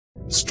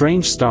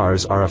Strange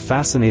stars are a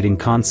fascinating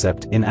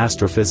concept in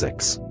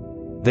astrophysics.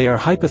 They are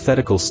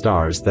hypothetical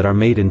stars that are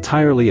made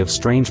entirely of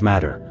strange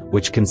matter,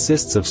 which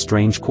consists of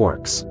strange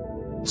quarks.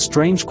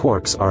 Strange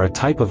quarks are a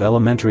type of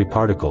elementary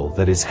particle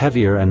that is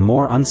heavier and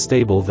more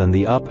unstable than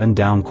the up and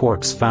down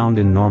quarks found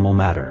in normal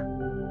matter.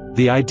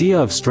 The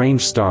idea of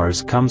strange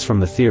stars comes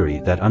from the theory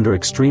that under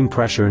extreme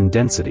pressure and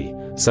density,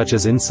 such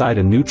as inside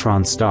a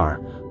neutron star,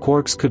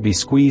 quarks could be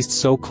squeezed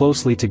so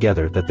closely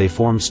together that they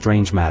form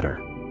strange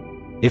matter.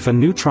 If a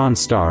neutron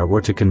star were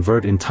to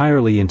convert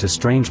entirely into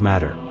strange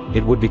matter,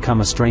 it would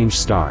become a strange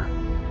star.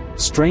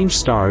 Strange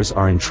stars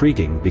are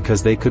intriguing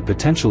because they could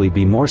potentially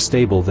be more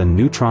stable than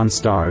neutron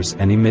stars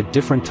and emit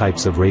different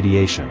types of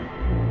radiation.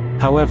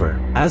 However,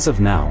 as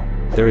of now,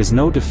 there is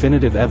no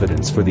definitive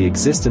evidence for the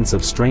existence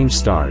of strange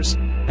stars,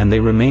 and they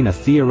remain a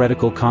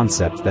theoretical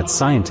concept that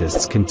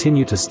scientists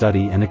continue to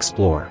study and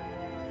explore.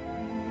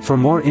 For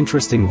more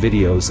interesting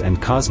videos and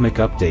cosmic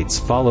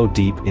updates, follow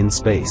Deep in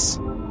Space.